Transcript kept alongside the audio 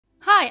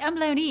Hi, I'm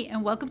Leonie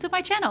and welcome to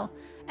my channel.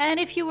 And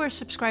if you were a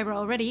subscriber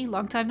already,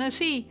 long time no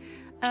see.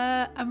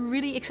 I'm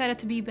really excited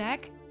to be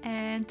back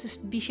and to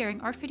be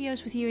sharing art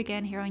videos with you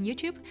again here on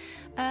YouTube.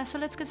 So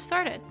let's get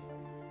started.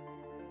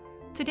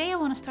 Today I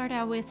want to start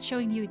out with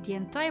showing you the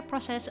entire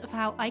process of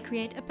how I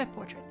create a pet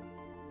portrait.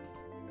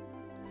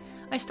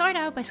 I start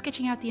out by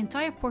sketching out the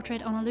entire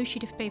portrait on a loose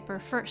sheet of paper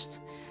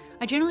first.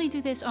 I generally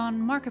do this on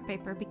marker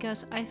paper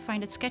because I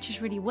find it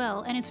sketches really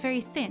well and it's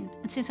very thin,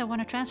 and since I want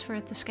to transfer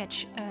the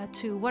sketch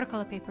to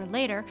watercolor paper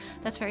later,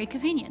 that's very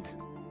convenient.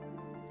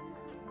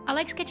 I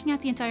like sketching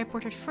out the entire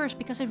portrait first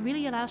because it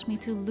really allows me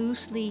to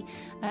loosely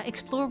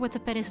explore what the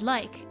pet is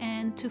like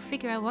and to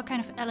figure out what kind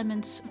of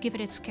elements give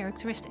it its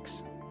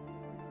characteristics.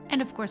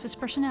 And of course its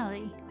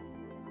personality.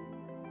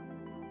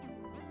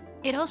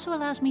 It also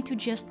allows me to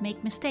just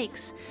make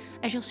mistakes.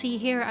 As you'll see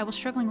here, I was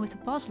struggling with the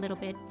pause a little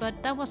bit, but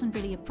that wasn't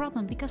really a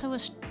problem because I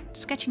was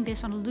sketching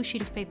this on a loose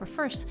sheet of paper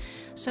first,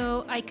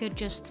 so I could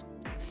just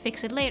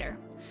fix it later.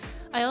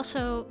 I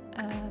also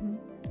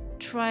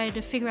try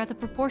to figure out the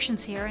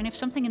proportions here, and if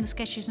something in the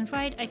sketch isn't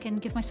right, I can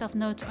give myself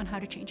notes on how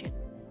to change it.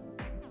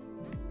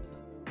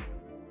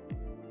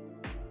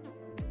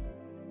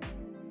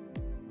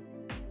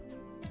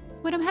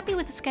 When I'm happy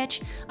with the sketch,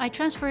 I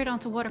transfer it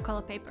onto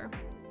watercolor paper.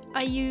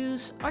 I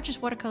use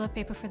Arches watercolor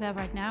paper for that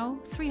right now,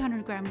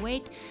 300 gram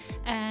weight,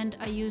 and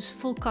I use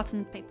full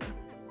cotton paper.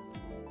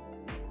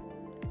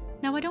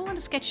 Now I don't want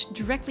to sketch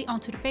directly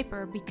onto the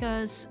paper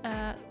because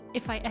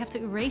if I have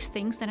to erase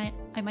things, then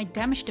I might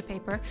damage the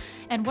paper,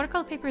 and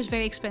watercolor paper is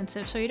very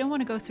expensive, so you don't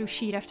want to go through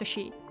sheet after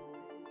sheet.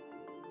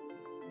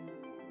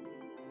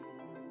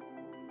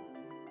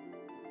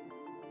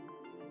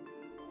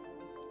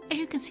 As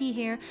you can see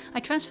here, I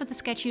transfer the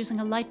sketch using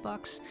a light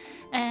box,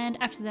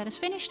 and after that is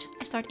finished,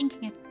 I start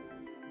inking it.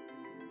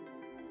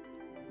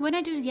 When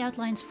I do the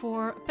outlines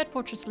for pet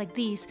portraits like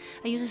these,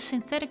 I use a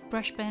synthetic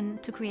brush pen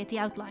to create the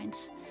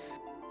outlines.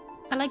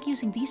 I like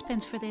using these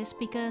pens for this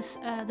because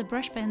the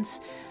brush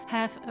pens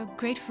have a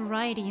great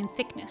variety in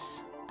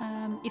thickness.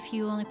 If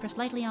you only press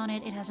lightly on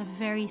it, it has a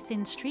very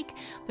thin streak,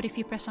 but if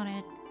you press on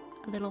it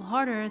a little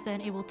harder, then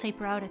it will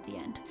taper out at the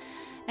end.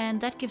 And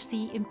that gives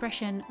the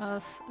impression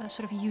of a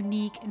sort of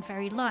unique and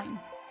varied line.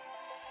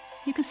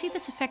 You can see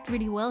this effect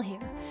really well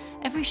here.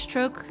 Every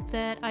stroke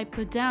that I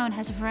put down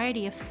has a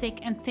variety of thick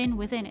and thin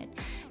within it,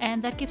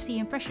 and that gives the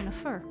impression of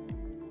fur.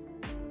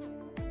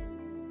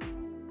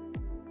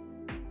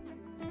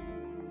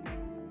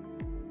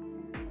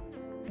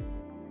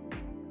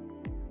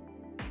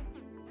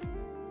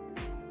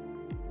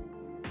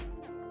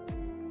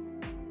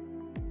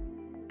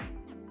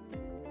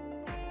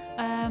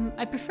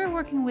 I prefer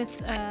working with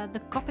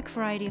the Copic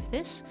variety of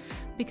this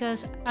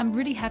because I'm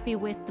really happy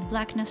with the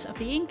blackness of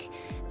the ink,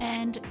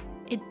 and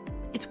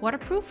it's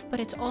waterproof, but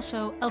it's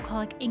also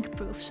alcoholic ink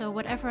proof, so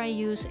whatever I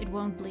use it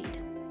won't bleed.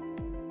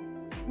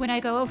 When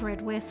I go over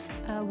it with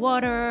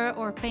water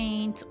or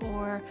paint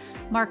or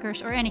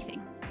markers or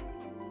anything.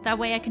 That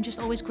way I can just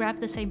always grab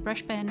the same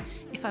brush pen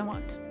if I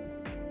want.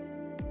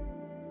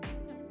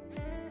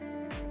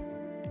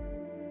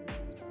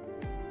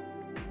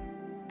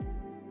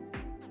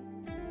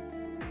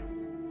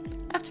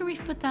 After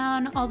we've put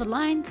down all the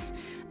lines,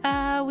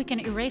 we can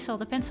erase all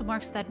the pencil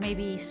marks that may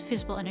be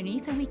visible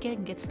underneath, and we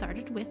can get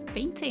started with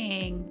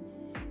painting.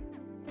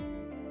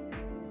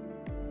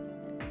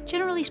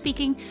 Generally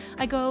speaking,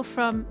 I go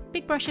from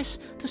big brushes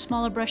to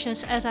smaller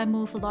brushes as I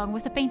move along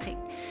with the painting.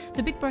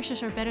 The big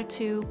brushes are better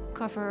to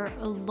cover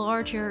a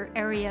larger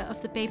area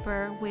of the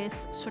paper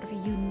with sort of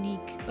a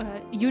unique,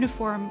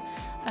 uniform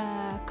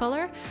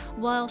color,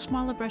 while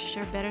smaller brushes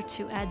are better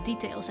to add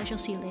details, as you'll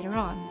see later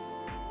on.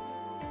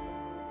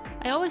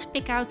 I always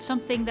pick out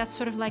something that's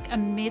sort of like a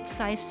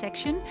mid-sized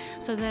section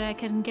so that I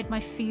can get my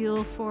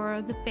feel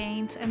for the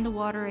paint and the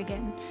water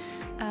again.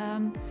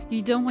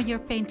 You don't want your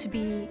paint to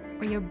be,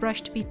 or your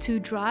brush to be too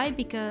dry,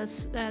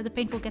 because the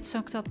paint will get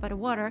soaked up by the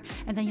water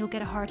and then you'll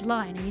get a hard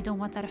line, and you don't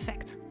want that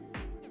effect.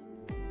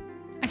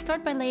 I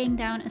start by laying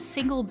down a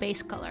single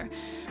base color.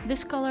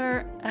 This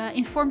color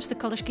informs the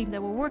color scheme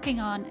that we're working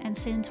on, and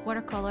since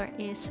watercolor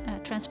is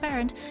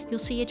transparent, you'll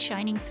see it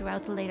shining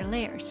throughout the later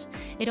layers.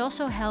 It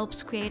also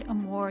helps create a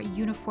more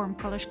uniform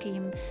color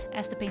scheme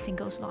as the painting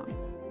goes along.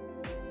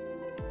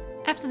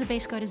 After the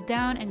base coat is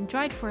down and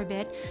dried for a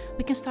bit,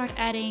 we can start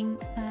adding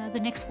the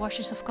next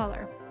washes of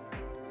color.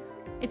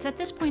 It's at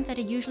this point that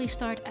I usually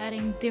start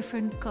adding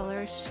different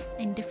colors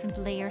in different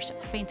layers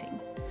of painting.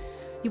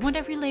 You want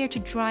every layer to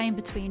dry in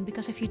between,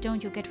 because if you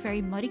don't, you'll get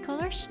very muddy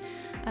colors.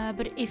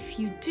 But if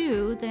you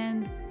do,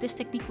 then this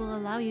technique will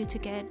allow you to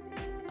get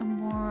a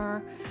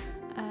more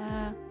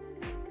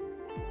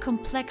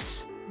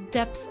complex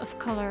depth of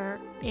color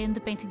in the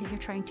painting that you're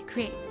trying to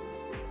create.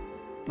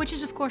 Which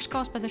is of course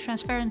caused by the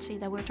transparency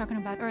that we were talking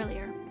about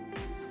earlier.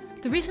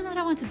 The reason that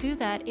I want to do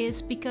that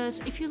is because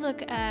if you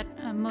look at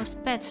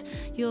most pets,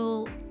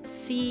 you'll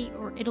see,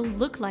 or it'll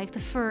look like the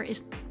fur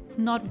is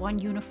not one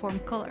uniform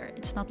color.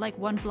 It's not like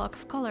one block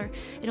of color.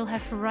 It'll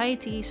have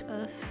varieties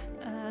of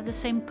the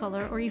same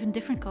color or even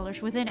different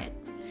colors within it.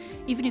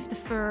 Even if the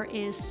fur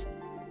is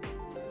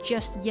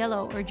just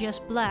yellow or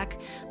just black,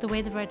 the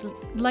way the red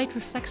light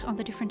reflects on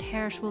the different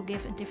hairs will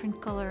give a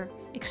different color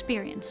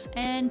experience.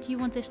 And you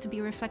want this to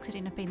be reflected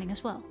in a painting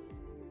as well.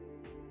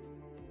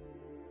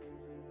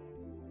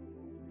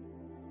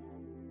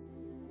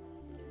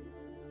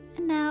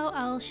 And now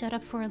I'll shut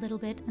up for a little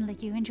bit and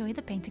let you enjoy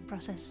the painting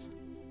process.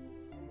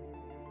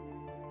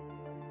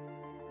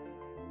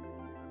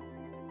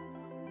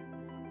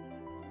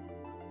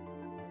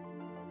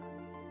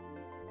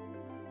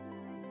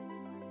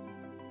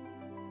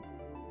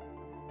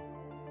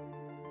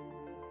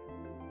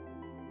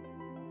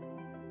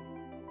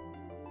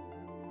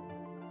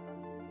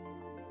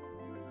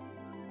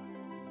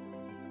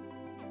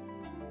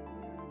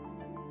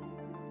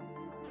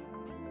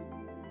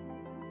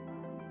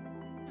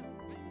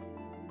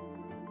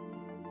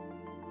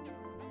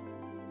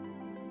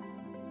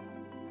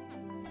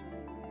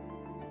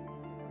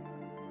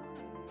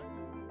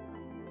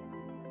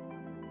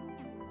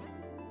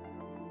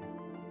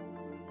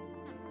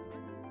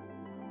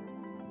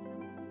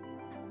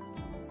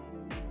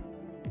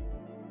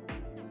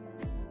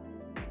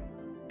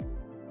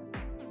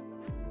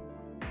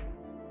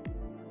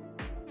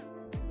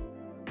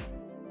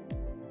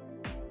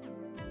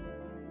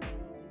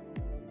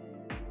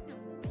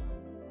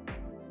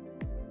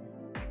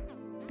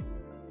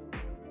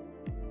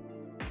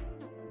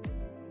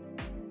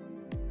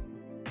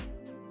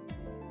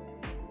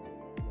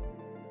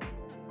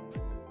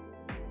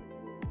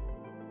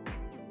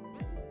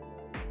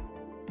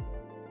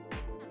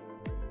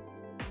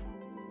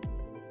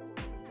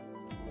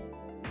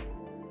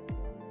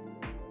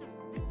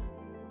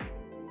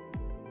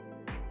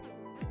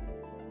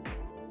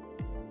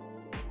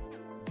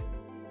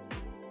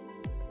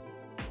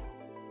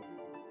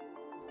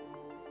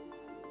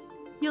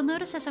 You'll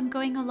notice as I'm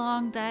going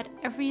along that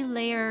every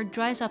layer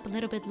dries up a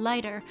little bit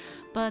lighter,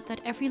 but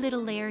that every little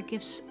layer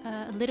gives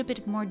a little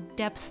bit more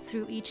depth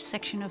through each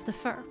section of the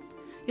fur.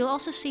 You'll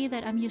also see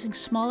that I'm using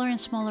smaller and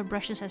smaller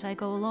brushes as I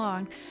go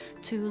along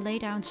to lay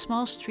down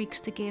small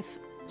streaks to give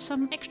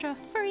some extra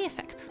furry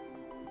effect.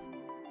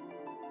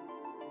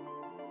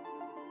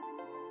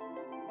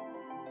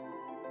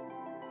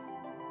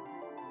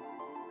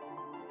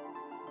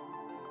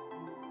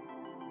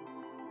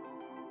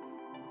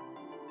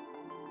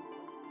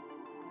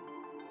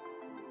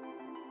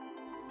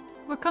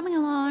 We're coming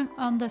along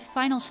on the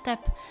final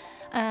step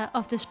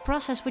of this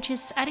process, which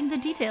is adding the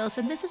details,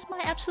 and this is my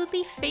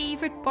absolutely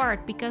favorite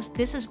part because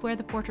this is where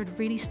the portrait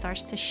really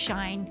starts to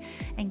shine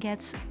and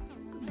gets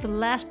the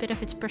last bit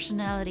of its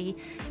personality,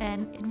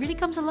 and it really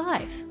comes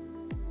alive.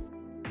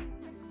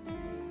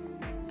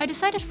 I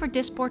decided for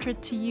this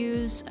portrait to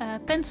use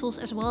pencils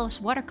as well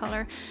as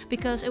watercolor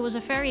because it was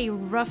a very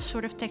rough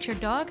sort of textured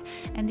dog,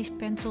 and these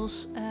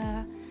pencils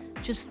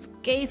just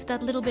gave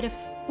that little bit of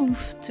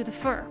oomph to the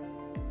fur.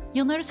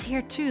 You'll notice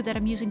here too that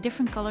I'm using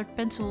different colored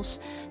pencils,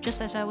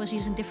 just as I was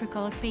using different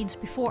colored paints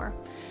before.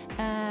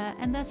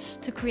 And that's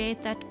to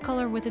create that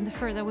color within the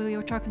fur that we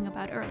were talking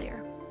about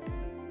earlier.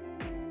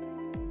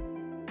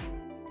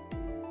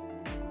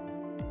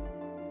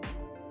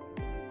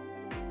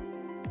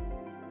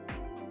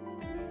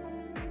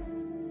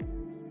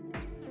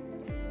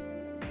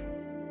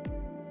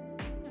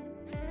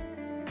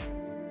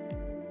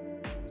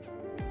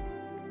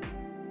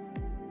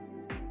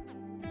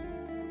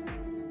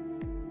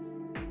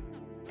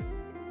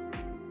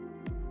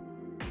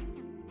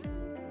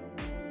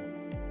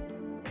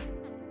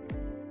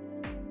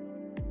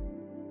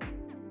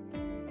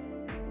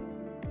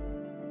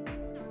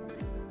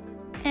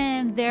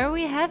 And there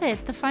we have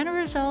it, the final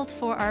result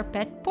for our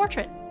pet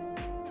portrait.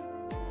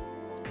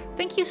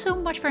 Thank you so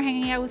much for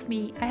hanging out with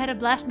me. I had a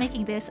blast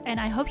making this and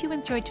I hope you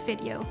enjoyed the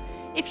video.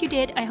 If you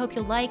did, I hope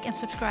you'll like and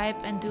subscribe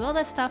and do all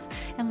that stuff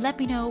and let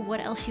me know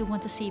what else you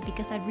want to see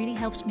because that really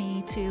helps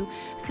me to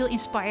feel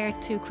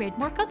inspired to create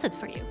more content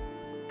for you.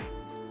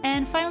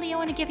 And finally, I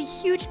want to give a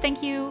huge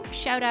thank you,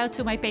 shout out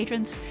to my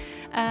patrons.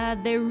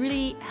 They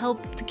really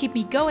help to keep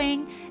me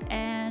going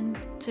and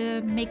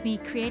to make me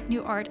create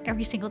new art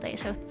every single day.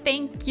 So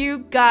thank you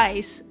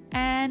guys.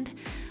 And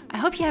I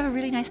hope you have a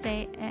really nice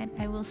day and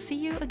I will see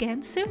you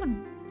again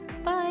soon.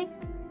 Bye.